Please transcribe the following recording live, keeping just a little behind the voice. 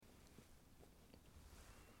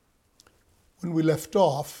When we left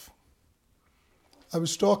off, I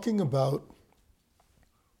was talking about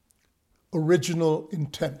original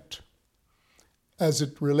intent as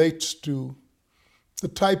it relates to the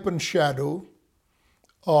type and shadow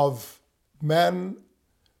of man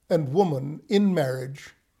and woman in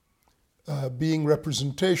marriage being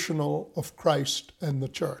representational of Christ and the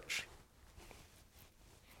church.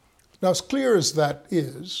 Now, as clear as that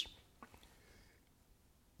is,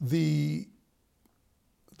 the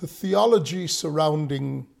theology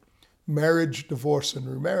surrounding marriage, divorce, and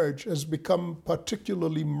remarriage has become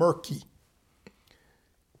particularly murky.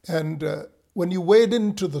 And when you wade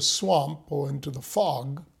into the swamp or into the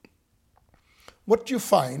fog, what you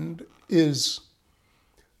find is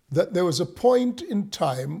that there was a point in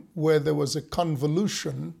time where there was a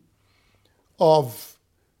convolution of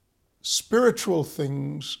spiritual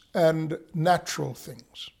things and natural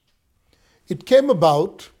things. It came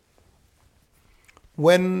about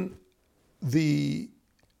when the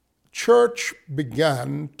church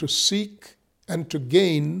began to seek and to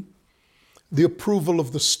gain the approval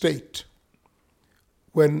of the state.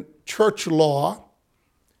 When church law,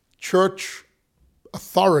 church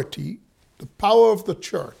authority, the power of the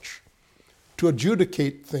church to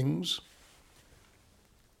adjudicate things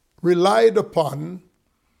relied upon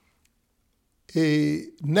a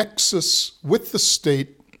nexus with the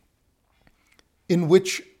state in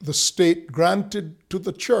which the state granted to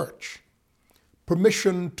the church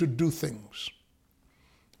permission to do things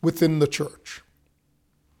within the church.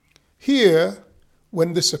 Here,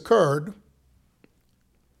 when this occurred,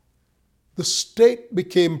 the state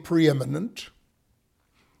became preeminent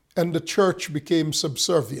and the church became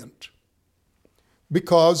subservient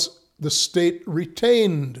because the state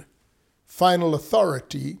retained final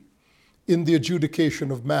authority in the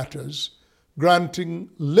adjudication of matters, granting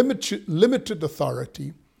limited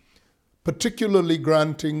authority, particularly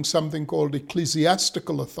granting something called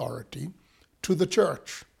ecclesiastical authority to the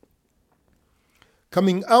church.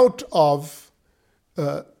 Coming out of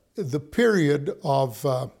the period of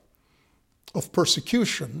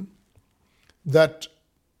persecution that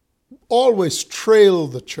always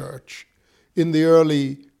trailed the church in the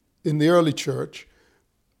early church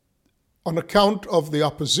on account of the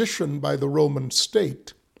opposition by the Roman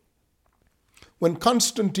state, when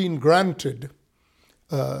Constantine granted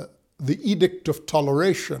the Edict of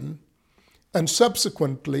Toleration and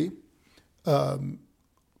subsequently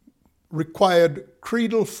required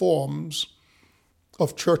creedal forms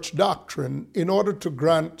of church doctrine in order to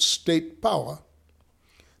grant state power,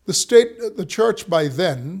 the church by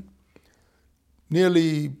then,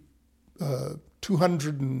 nearly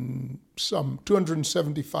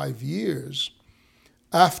 275 years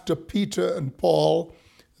after Peter and Paul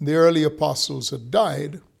and the early apostles had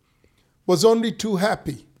died, was only too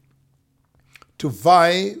happy to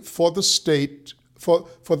vie for the state, for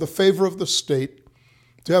the favor of the state,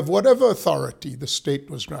 to have whatever authority the state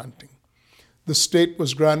was granting. The state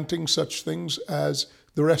was granting such things as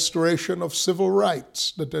the restoration of civil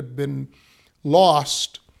rights that had been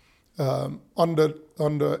lost under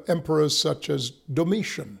emperors such as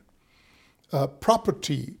Domitian,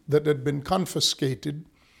 property that had been confiscated,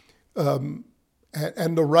 and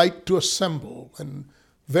the right to assemble, and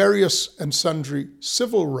various and sundry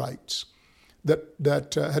civil rights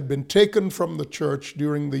that had been taken from the church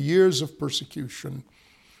during the years of persecution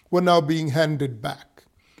were now being handed back.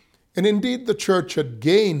 And indeed, the church had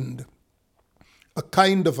gained a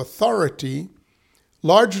kind of authority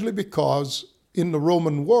largely because in the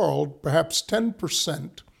Roman world, perhaps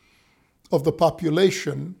 10% of the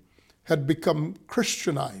population had become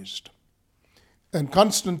Christianized. And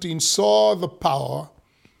Constantine saw the power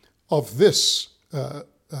of this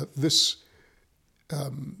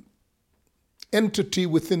entity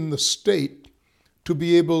within the state to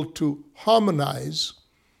be able to harmonize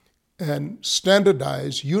and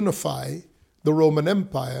standardize, unify the Roman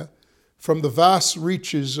Empire from the vast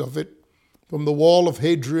reaches of it, from the wall of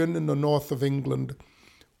Hadrian in the north of England,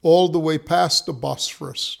 all the way past the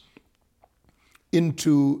Bosphorus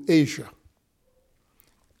into Asia,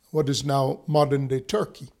 what is now modern-day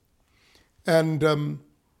Turkey, and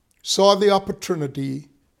saw the opportunity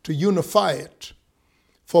to unify it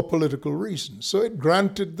for political reasons. So it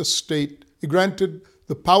granted the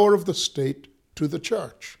power of the state to the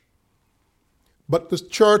church. But the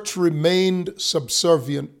church remained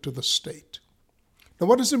subservient to the state. Now,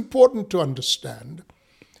 what is important to understand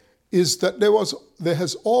is that there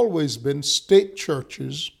has always been state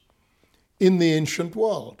churches in the ancient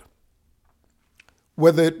world,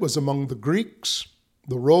 whether it was among the Greeks,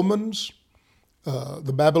 the Romans,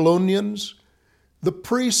 the Babylonians. The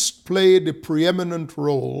priest played a preeminent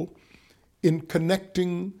role in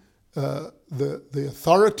connecting the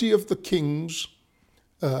authority of the kings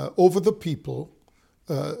over the people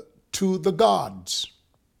to the gods.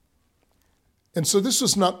 And so this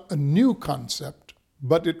was not a new concept,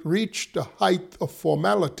 but it reached a height of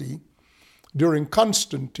formality during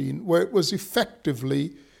Constantine, where it was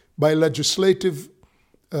effectively, by legislative,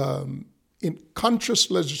 conscious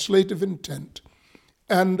legislative intent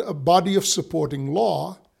and a body of supporting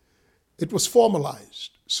law, it was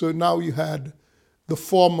formalized. So now you had the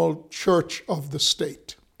formal church of the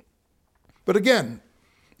state. But again,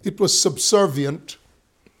 it was subservient.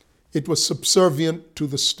 It was subservient to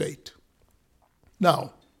the state.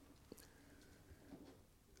 Now,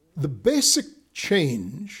 the basic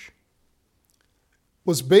change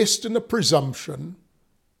was based in a presumption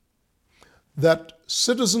that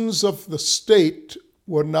citizens of the state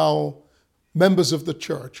were now members of the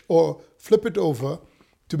church, or flip it over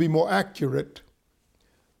to be more accurate,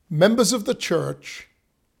 members of the church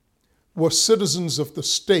were citizens of the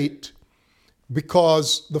state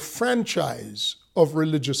because the franchise of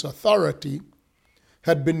religious authority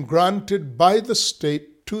had been granted by the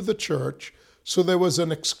state to the church, so there was an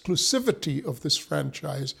exclusivity of this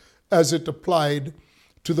franchise as it applied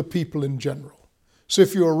to the people in general. So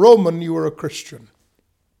if you were Roman, you were a Christian.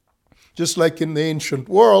 Just like in the ancient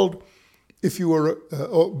world, if you were,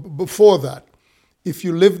 or before that, if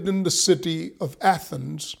you lived in the city of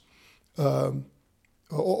Athens,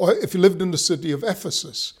 or if you lived in the city of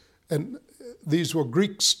Ephesus, and these were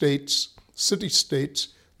Greek states, city-states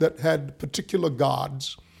that had particular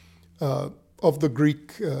gods of the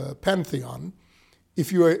Greek pantheon.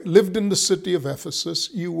 If you lived in the city of Ephesus,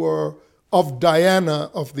 you were of Diana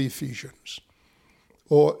of the Ephesians.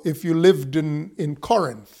 Or if you lived in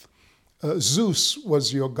Corinth, Zeus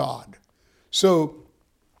was your god. So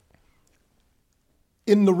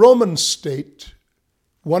in the Roman state,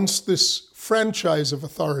 once this franchise of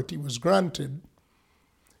authority was granted,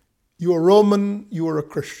 you were Roman, you were a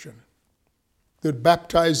Christian. They'd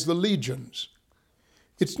baptize the legions.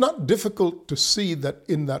 It's not difficult to see that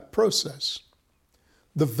in that process,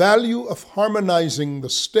 the value of harmonizing the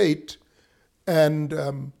state and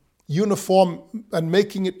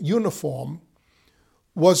making it uniform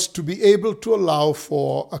was to be able to allow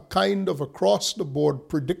for a kind of across-the-board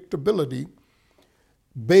predictability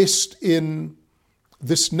based in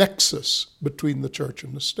this nexus between the church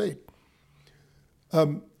and the state.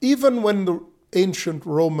 Even when the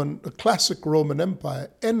the classic Roman Empire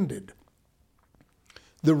ended,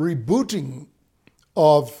 the rebooting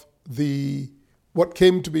of what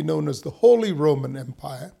came to be known as the Holy Roman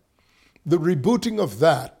Empire, the rebooting of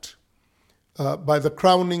that by the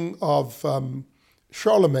crowning of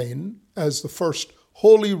Charlemagne as the first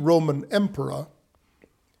Holy Roman Emperor,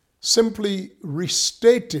 simply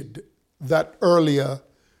restated that earlier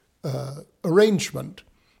arrangement,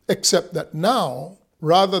 except that now,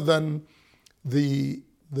 rather than the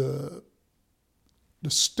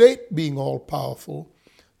state being all-powerful,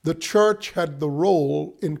 the church had the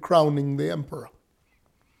role in crowning the emperor.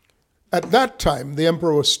 At that time, the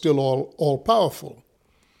emperor was still all-powerful.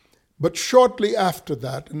 But shortly after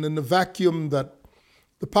that, and in the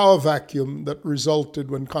power vacuum that resulted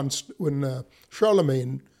when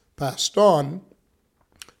Charlemagne passed on,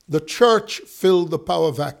 the church filled the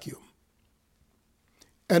power vacuum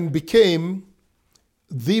and became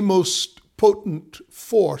the most potent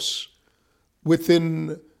force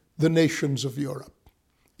within the nations of Europe.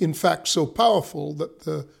 In fact, so powerful that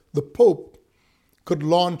the Pope could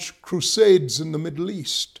launch crusades in the Middle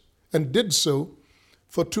East, and did so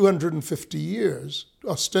for 250 years,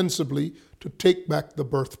 ostensibly to take back the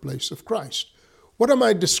birthplace of Christ. What am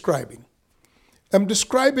I describing? I'm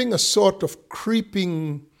describing a sort of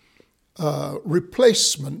creeping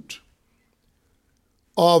replacement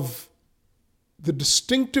of the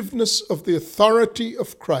distinctiveness of the authority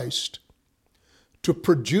of Christ to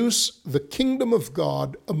produce the kingdom of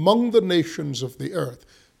God among the nations of the earth.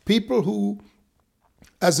 People who,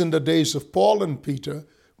 as in the days of Paul and Peter,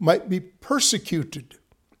 might be persecuted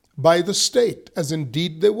by the state, as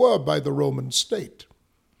indeed they were by the Roman state.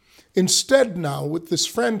 Instead now, with this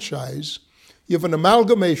franchise, you have an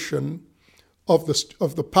amalgamation of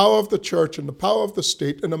the power of the church and the power of the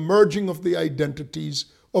state, and a merging of the identities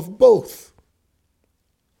of both.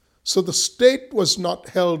 So the state was not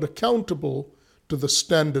held accountable to the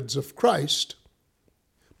standards of Christ.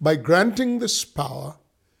 By granting this power,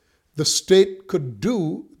 the state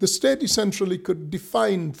essentially could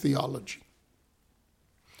define theology.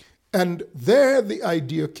 And there the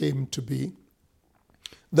idea came to be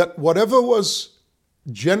that whatever was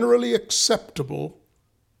generally acceptable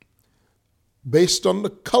based on the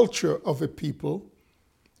culture of a people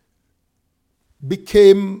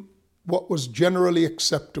became what was generally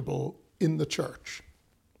acceptable in the church.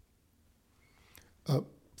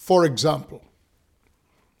 For example,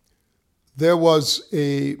 there was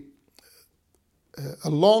a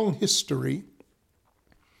long history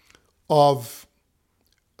of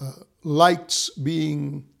lights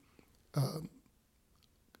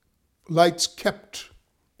kept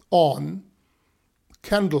on,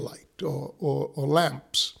 candlelight or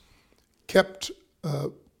lamps kept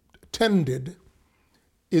tended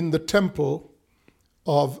in the temple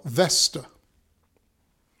of Vesta,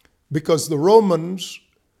 because the Romans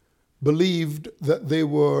believed that they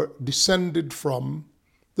were descended from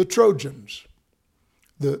the Trojans,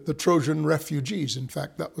 the Trojan refugees. In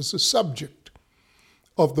fact, that was the subject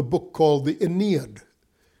of the book called the Aeneid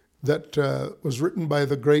that was written by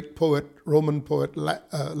the great poet, Roman poet,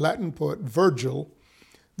 Latin poet Virgil,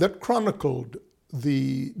 that chronicled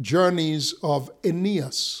the journeys of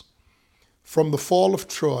Aeneas from the fall of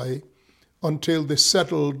Troy until they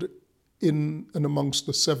settled in and amongst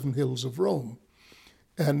the 7 hills of Rome.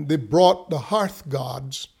 And they brought the hearth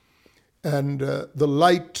gods and the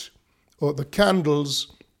light or the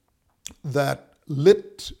candles that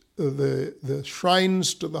lit the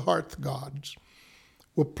shrines to the hearth gods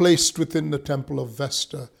were placed within the temple of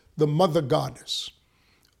Vesta, the mother goddess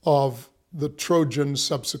of the Trojans,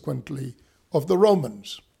 subsequently of the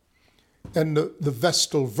Romans. And the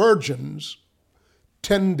Vestal virgins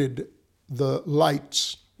tended the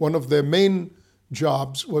lights. One of their main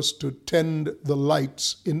jobs was to tend the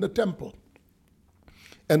lights in the temple.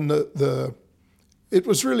 And it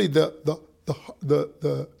was really the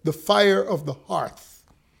fire of the hearth,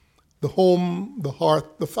 the home, the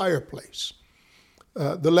hearth, the fireplace.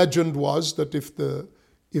 The legend was that if the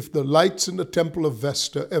lights in the temple of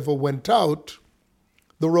Vesta ever went out,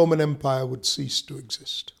 the Roman Empire would cease to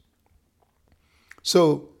exist.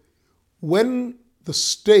 So when the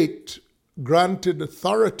state granted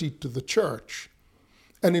authority to the church,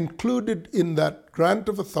 and included in that grant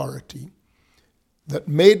of authority that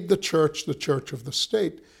made the church of the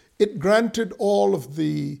state, it granted all of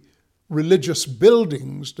the religious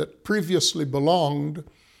buildings that previously belonged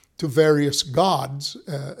to various gods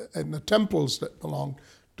and the temples that belonged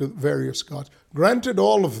to various gods, granted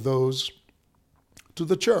all of those to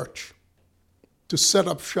the church to set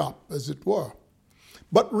up shop, as it were,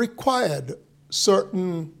 but required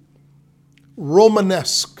certain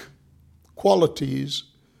Romanesque qualities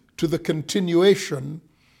to the continuation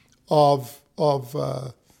of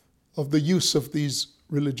the use of these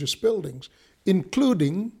religious buildings,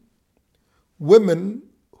 including women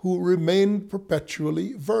who remained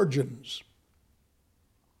perpetually virgins.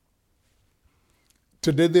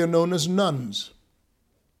 Today they are known as nuns.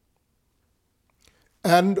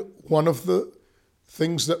 And one of the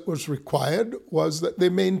things that was required was that they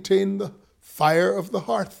maintain the fire of the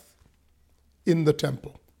hearth in the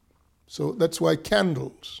temple. So that's why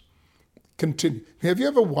candles continue. Have you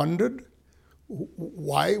ever wondered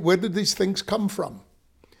where did these things come from?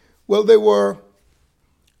 Well, they were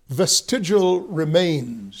vestigial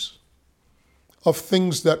remains of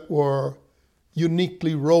things that were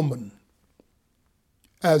uniquely Roman,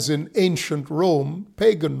 as in ancient Rome,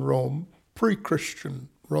 pagan Rome, pre-Christian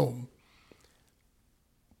Rome.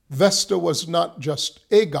 Vesta was not just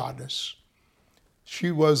a goddess,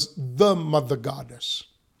 she was the mother goddess,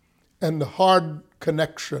 and the hard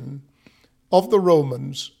connection of the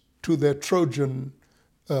Romans to their Trojan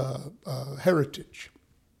heritage.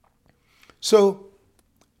 So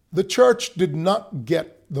the church did not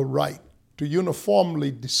get the right to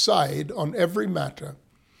uniformly decide on every matter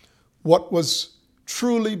what was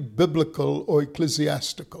truly biblical or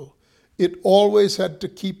ecclesiastical. It always had to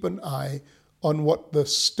keep an eye on what the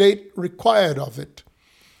state required of it,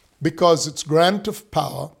 because its grant of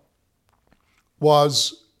power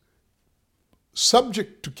was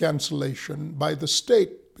subject to cancellation by the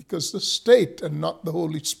state, because the state and not the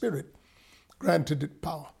Holy Spirit granted it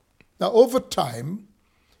power. Now, over time,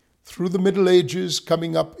 through the Middle Ages,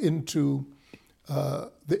 coming up into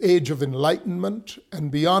the Age of Enlightenment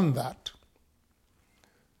and beyond that,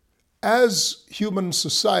 as human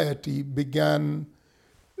society began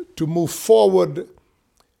to move forward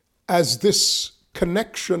as this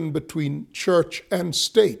connection between church and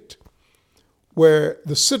state, where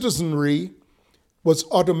the citizenry was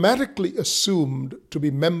automatically assumed to be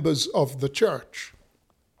members of the church,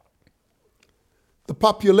 the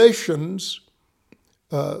populations,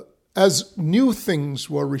 as new things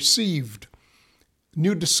were received,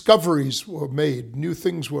 new discoveries were made, new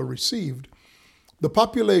things were received, the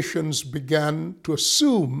populations began to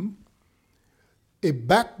assume a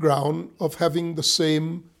background of having the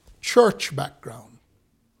same church background.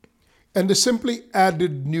 And they simply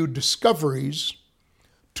added new discoveries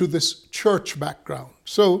to this church background.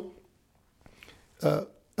 So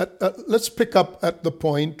let's pick up at the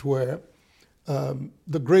point where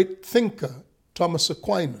the great thinker, Thomas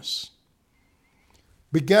Aquinas,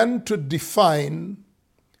 began to define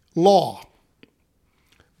law.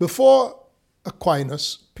 Before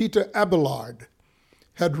Aquinas, Peter Abelard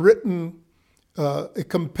had written a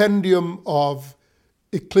compendium of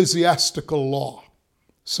ecclesiastical law.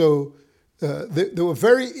 So they were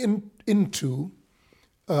very into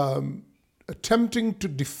attempting to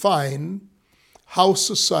define how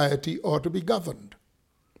society ought to be governed.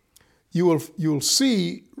 You'll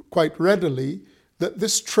see quite readily that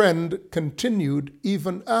this trend continued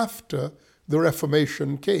even after the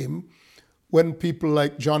Reformation came, when people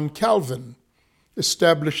like John Calvin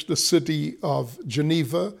established the city of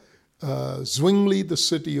Geneva, Zwingli the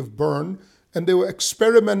city of Bern, and they were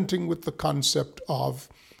experimenting with the concept of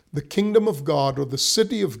the kingdom of God or the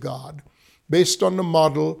city of God based on the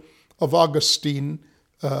model of Augustine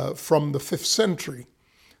from the 5th century.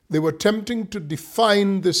 They were attempting to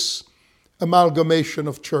define this amalgamation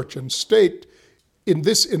of church and state. In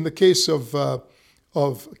the case of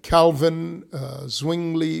Calvin,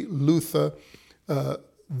 Zwingli, Luther,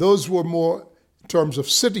 those were more in terms of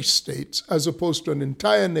city-states as opposed to an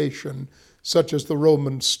entire nation such as the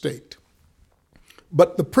Roman state.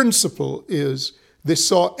 But the principle is they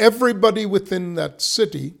saw everybody within that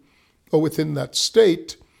city or within that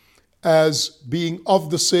state as being of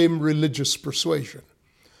the same religious persuasion.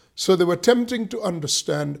 So they were attempting to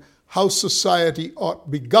understand how society ought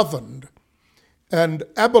to be governed. And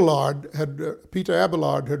Peter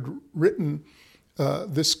Abelard had written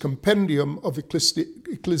this compendium of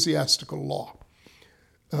ecclesiastical law.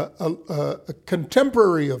 A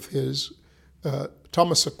contemporary of his,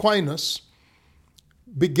 Thomas Aquinas,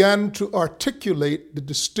 began to articulate the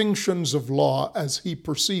distinctions of law as he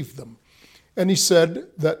perceived them. And he said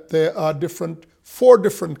that there are 4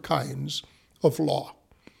 different kinds of law.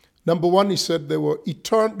 Number 1, he said there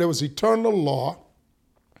was eternal law.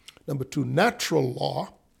 Number 2, natural law.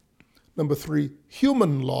 Number 3,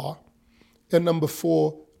 human law. And number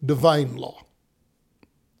 4, divine law.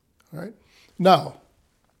 All right? Now,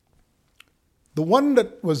 the one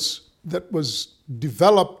that was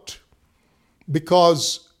developed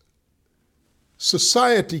because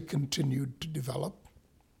society continued to develop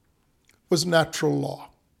was natural law.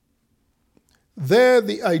 There,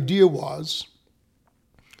 the idea was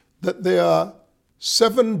that there are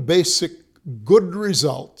 7 basic good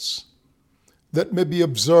results that may be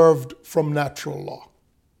observed from natural law.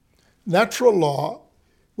 Natural law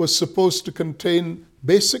was supposed to contain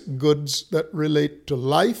basic goods that relate to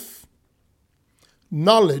life,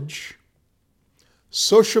 knowledge,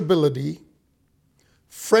 sociability,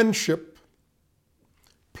 friendship,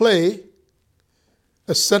 play,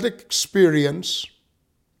 aesthetic experience,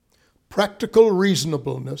 practical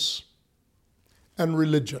reasonableness, and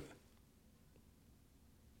religion.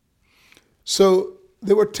 So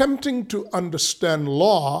they were attempting to understand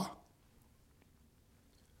law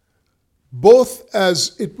both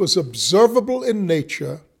as it was observable in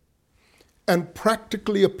nature and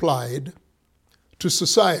practically applied to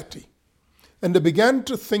society. And they began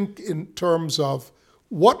to think in terms of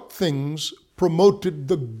what things promoted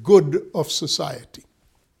the good of society.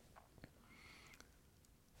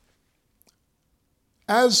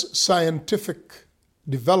 As scientific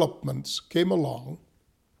developments came along,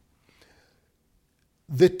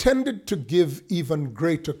 they tended to give even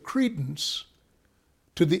greater credence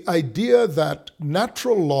to the idea that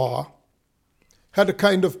natural law had a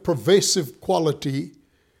kind of pervasive quality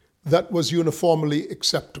that was uniformly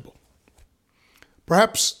acceptable.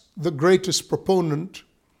 Perhaps the greatest proponent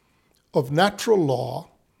of natural law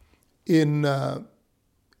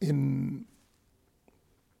in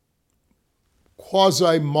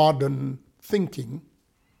quasi-modern thinking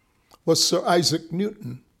was Sir Isaac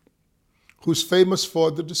Newton, who's famous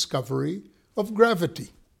for the discovery of gravity.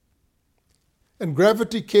 And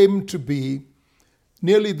gravity came to be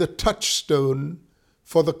nearly the touchstone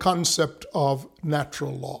for the concept of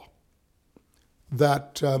natural law.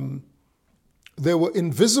 That there were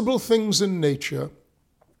invisible things in nature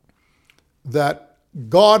that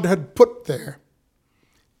God had put there,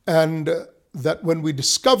 and that when we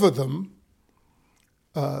discover them,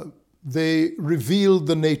 they revealed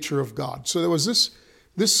the nature of God. So there was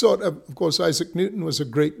this sort of course, Isaac Newton was a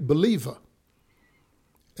great believer.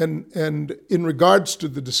 And in regards to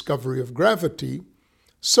the discovery of gravity,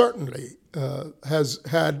 certainly has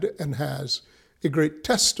had and has a great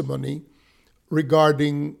testimony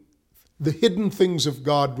regarding the hidden things of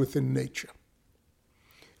God within nature.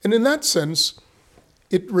 And in that sense,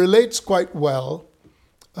 it relates quite well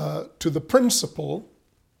to the principle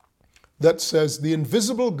that says the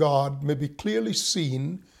invisible God may be clearly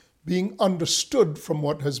seen, being understood from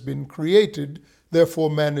what has been created,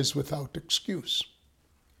 therefore man is without excuse.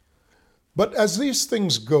 But as these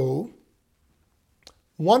things go,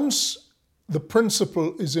 once the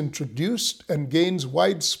principle is introduced and gains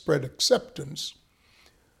widespread acceptance,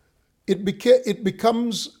 it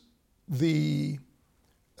becomes the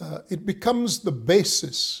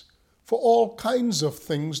basis for all kinds of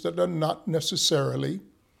things that are not necessarily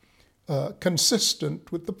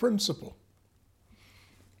consistent with the principle.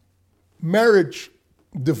 Marriage,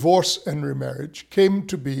 divorce, and remarriage came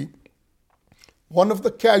to be one of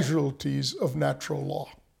the casualties of natural law.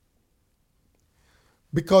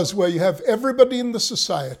 Because where you have everybody in the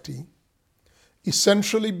society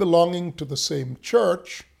essentially belonging to the same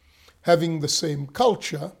church, having the same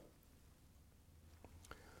culture,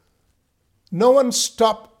 no one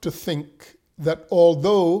stopped to think that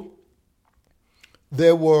although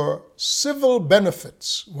there were civil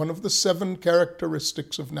benefits, one of the 7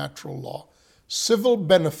 characteristics of natural law, civil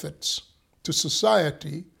benefits to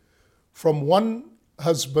society from one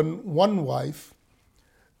husband, one wife,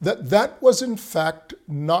 that was in fact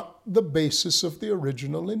not the basis of the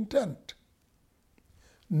original intent.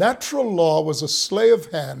 Natural law was a sleight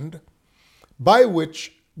of hand by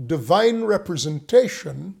which divine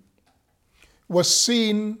representation was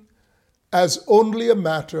seen as only a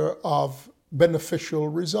matter of beneficial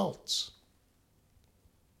results.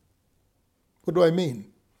 What do I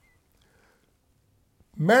mean?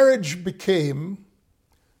 Marriage became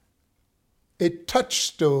a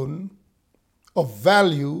touchstone of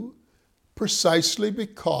value precisely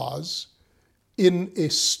because in a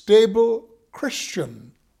stable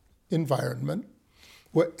Christian environment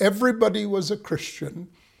where everybody was a Christian,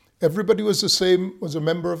 everybody was was a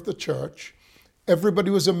member of the church, everybody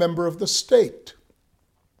was a member of the state.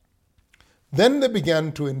 Then they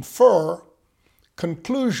began to infer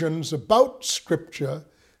conclusions about Scripture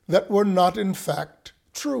that were not in fact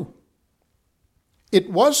true. It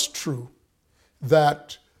was true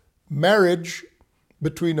that marriage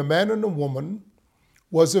between a man and a woman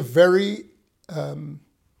was a very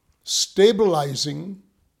stabilizing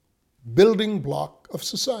building block of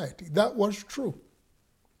society. That was true.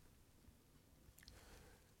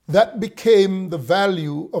 That became the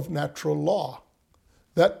value of natural law.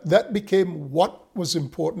 That became what was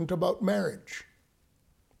important about marriage,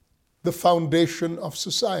 the foundation of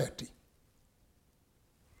society,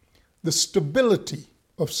 the stability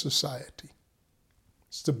of society,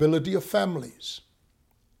 stability of families.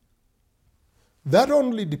 That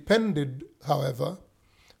only depended, however,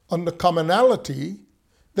 on the commonality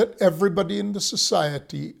that everybody in the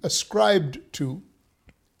society ascribed to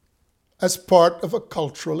as part of a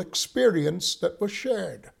cultural experience that was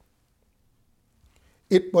shared.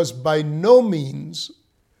 It was by no means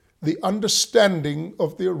the understanding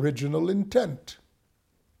of the original intent.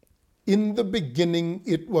 In the beginning,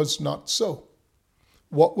 it was not so.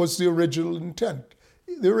 What was the original intent?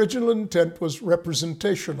 The original intent was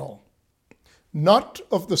representational, not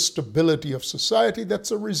of the stability of society.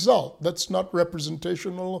 That's a result. That's not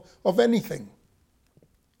representational of anything.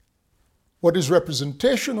 What is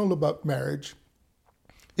representational about marriage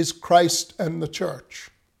is Christ and the church,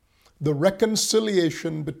 the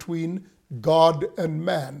reconciliation between God and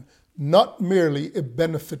man, not merely a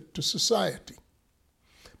benefit to society.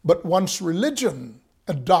 But once religion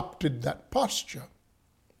adopted that posture,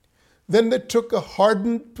 then they took a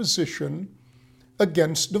hardened position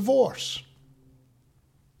against divorce,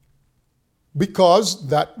 because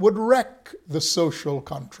that would wreck the social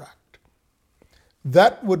contract.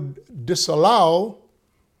 That would disallow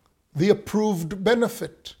the approved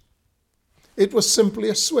benefit. It was simply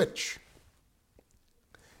a switch.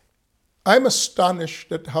 I'm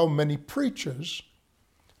astonished at how many preachers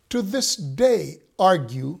to this day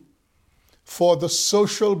argue for the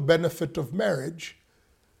social benefit of marriage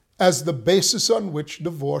as the basis on which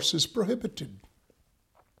divorce is prohibited.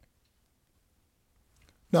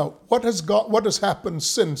 Now, what has happened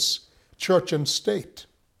since church and state?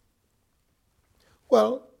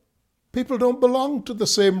 Well, people don't belong to the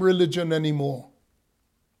same religion anymore.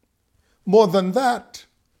 More than that,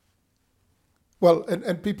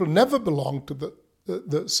 and people never belonged to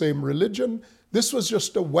the same religion. This was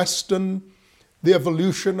just the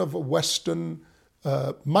evolution of a Western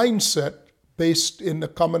mindset based in the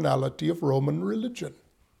commonality of Roman religion.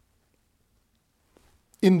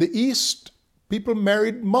 In the East, people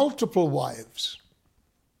married multiple wives.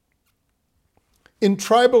 In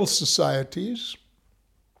tribal societies,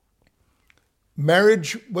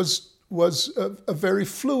 marriage was a very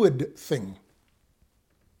fluid thing.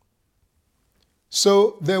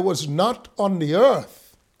 So there was not on the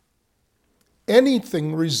earth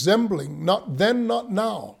anything resembling, not then, not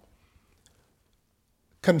now,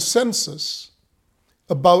 consensus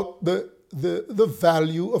about the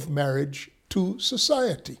value of marriage to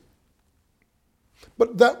society.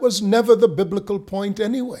 But that was never the biblical point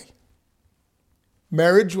anyway.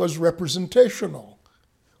 Marriage was representational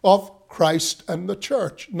of Christ and the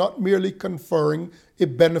church, not merely conferring a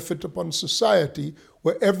benefit upon society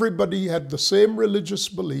where everybody had the same religious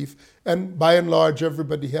belief and by and large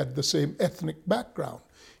everybody had the same ethnic background.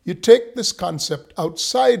 You take this concept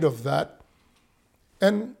outside of that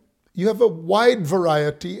and you have a wide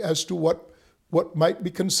variety as to what might be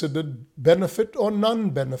considered benefit or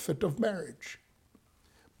non-benefit of marriage.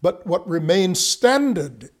 But what remains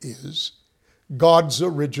standard is God's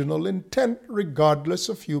original intent, regardless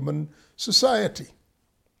of human society.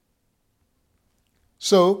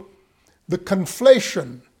 So, the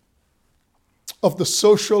conflation of the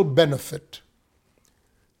social benefit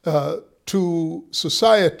to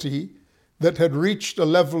society that had reached a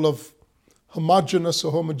level of homogeneous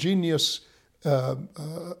or homogeneous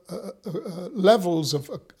levels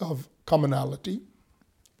of commonality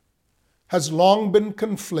has long been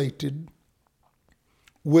conflated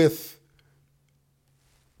with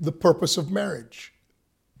the purpose of marriage.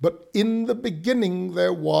 But in the beginning,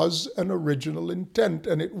 there was an original intent,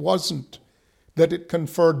 and it wasn't that it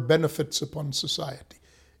conferred benefits upon society.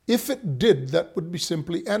 If it did, that would be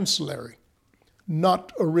simply ancillary,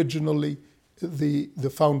 not originally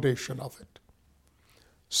the foundation of it.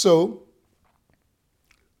 So,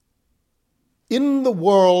 in the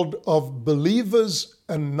world of believers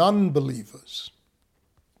and non-believers,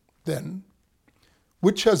 then,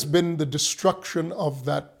 which has been the destruction of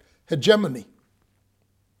that hegemony.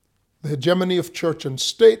 The hegemony of church and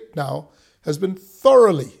state now has been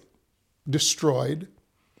thoroughly destroyed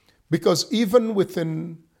because even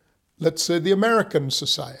within, let's say, the American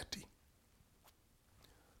society,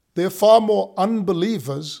 there are far more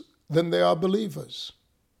unbelievers than there are believers.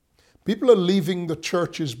 People are leaving the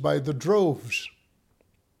churches by the droves.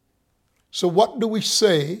 So what do we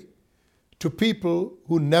say to people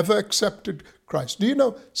who never accepted Christ? Do you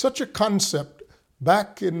know such a concept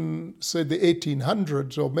back in, say, the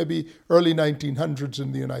 1800s or maybe early 1900s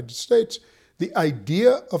in the United States, the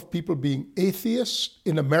idea of people being atheists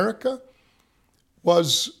in America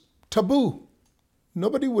was taboo.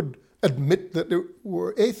 Nobody would admit that they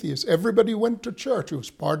were atheists. Everybody went to church. It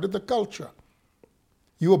was part of the culture.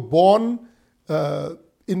 You were born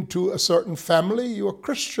into a certain family. You were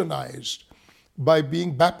Christianized by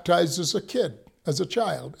being baptized as a kid, as a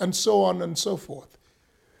child, and so on and so forth.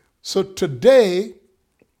 So today,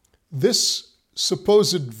 this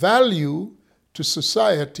supposed value to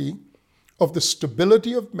society of the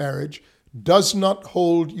stability of marriage does not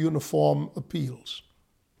hold uniform appeals.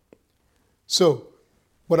 So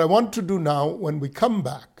what I want to do now when we come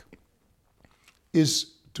back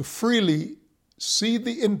is to freely see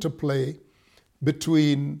the interplay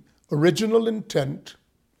between original intent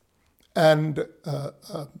and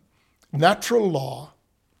natural law,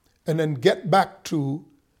 and then get back to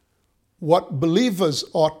what believers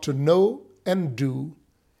ought to know and do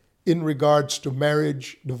in regards to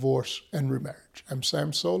marriage, divorce, and remarriage. I'm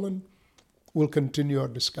Sam Solon. We'll continue our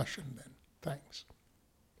discussion then. Thanks.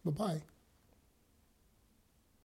 Bye-bye.